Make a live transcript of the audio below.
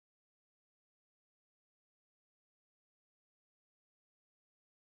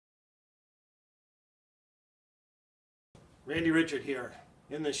Randy Richard here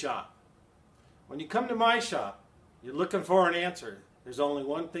in the shop. When you come to my shop, you're looking for an answer. There's only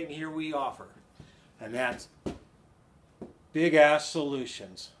one thing here we offer, and that's big ass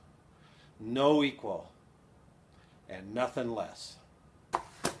solutions. No equal and nothing less.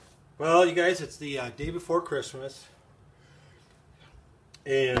 Well, you guys, it's the day before Christmas,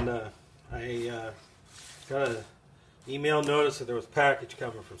 and I got an email notice that there was a package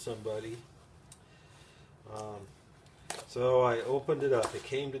coming from somebody. So I opened it up. It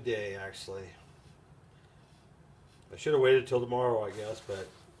came today, actually. I should have waited till tomorrow, I guess, but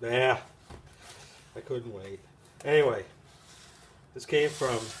nah, I couldn't wait. Anyway, this came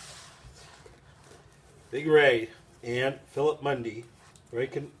from Big Ray and Philip Mundy, Ray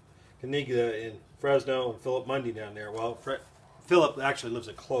Caniga in Fresno, and Philip Mundy down there. Well, Philip actually lives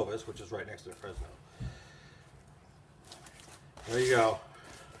in Clovis, which is right next to Fresno. There you go.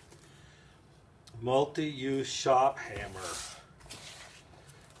 Multi-use shop hammer.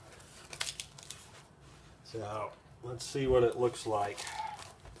 So let's see what it looks like.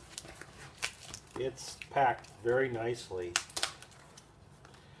 It's packed very nicely.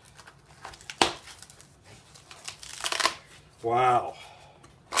 Wow.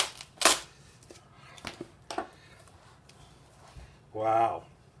 Wow.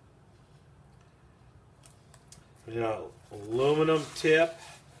 You know, aluminum tip,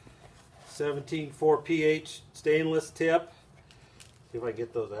 17.4 pH stainless tip. See if I can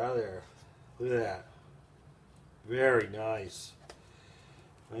get those out of there. Look at that. Very nice.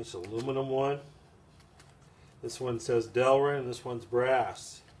 Nice aluminum one. This one says Delrin, and this one's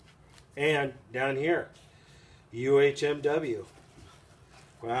brass. And down here, UHMW.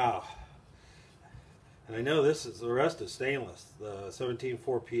 Wow. And I know this is, the rest is stainless. The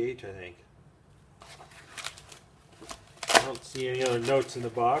 17.4 pH, I think. I don't see any other notes in the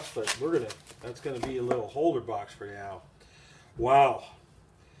box, but that's gonna be a little holder box for now. Wow.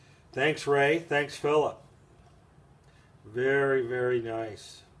 Thanks, Ray. Thanks, Philip. Very, very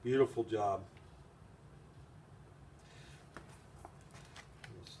nice. Beautiful job.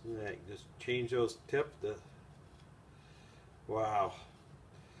 Just change those tip. Wow.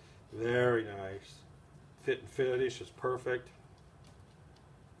 Very nice. Fit and finish is perfect.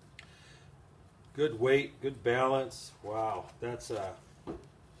 Good weight, good balance. Wow, that's this.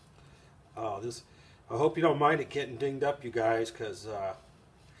 I hope you don't mind it getting dinged up, you guys, because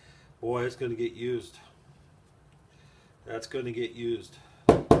boy, it's going to get used. That's going to get used.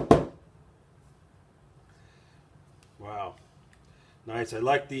 Wow, nice. I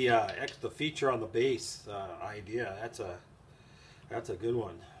like the extra feature on the base idea. That's a good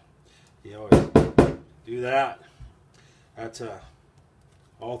one. You know, do that. That's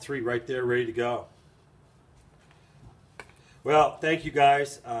all three right there, ready to go. Well, thank you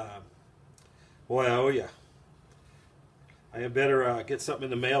guys. Boy, I owe you. I had better get something in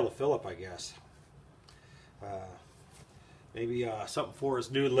the mail to Philip, I guess. Maybe something for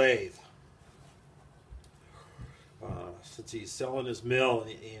his new lathe. Since he's selling his mill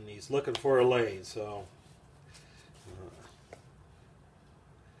and he's looking for a lathe, so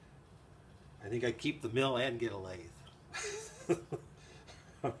I think I'd keep the mill and get a lathe.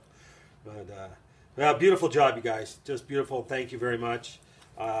 But well, beautiful job, you guys. Just beautiful. Thank you very much.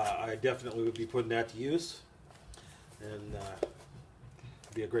 I definitely would be putting that to use, and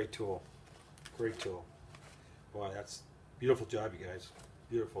it'd be a great tool. Great tool. Boy, that's beautiful job, you guys.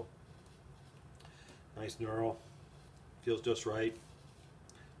 Beautiful. Nice knurl. Feels just right.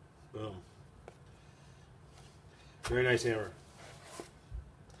 Boom. Very nice hammer.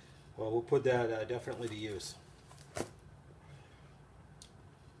 Well, we'll put that definitely to use.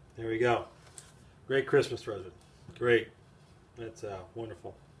 There we go. Great Christmas present. Great. That's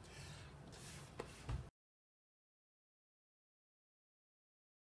wonderful.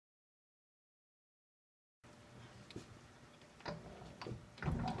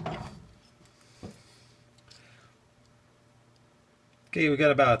 Okay, we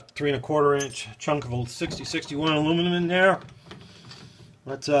got about 3 1/4 inch chunk of 6061 aluminum in there.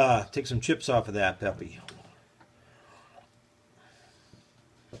 Let's take some chips off of that, Peppy.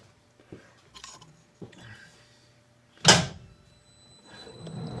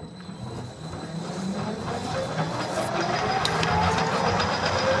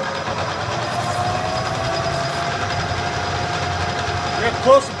 Get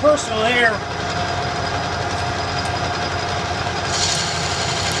close and personal here.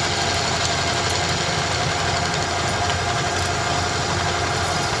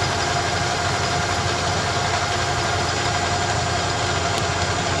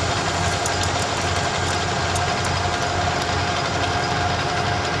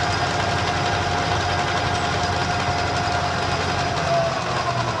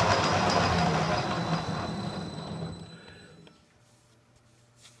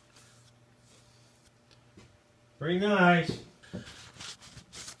 Pretty nice.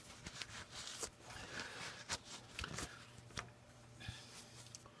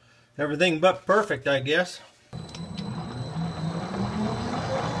 Everything but perfect, I guess.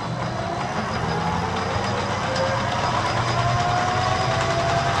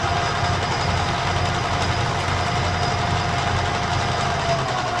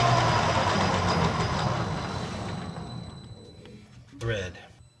 Red.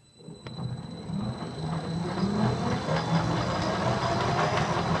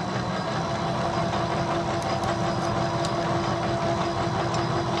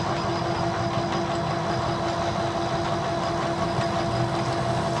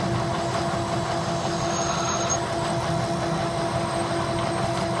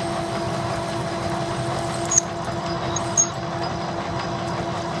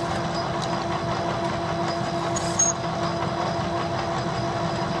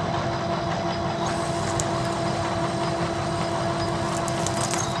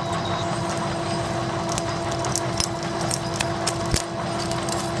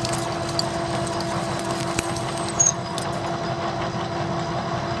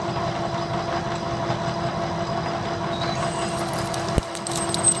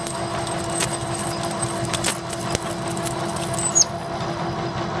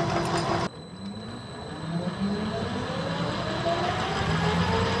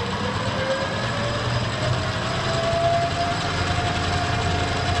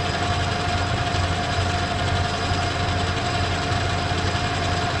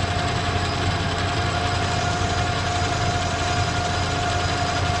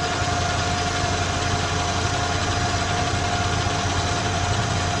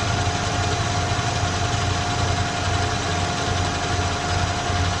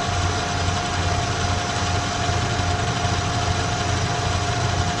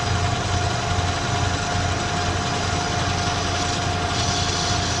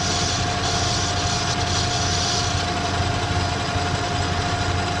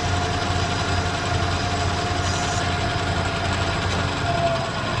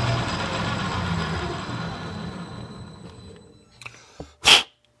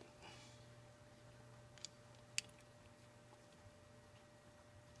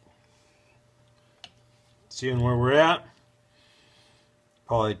 Seeing where we're at?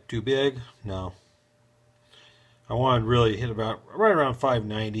 Probably too big? No. I want to really hit about right around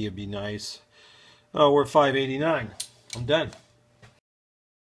 590. It'd be nice. Oh, we're at 589. I'm done.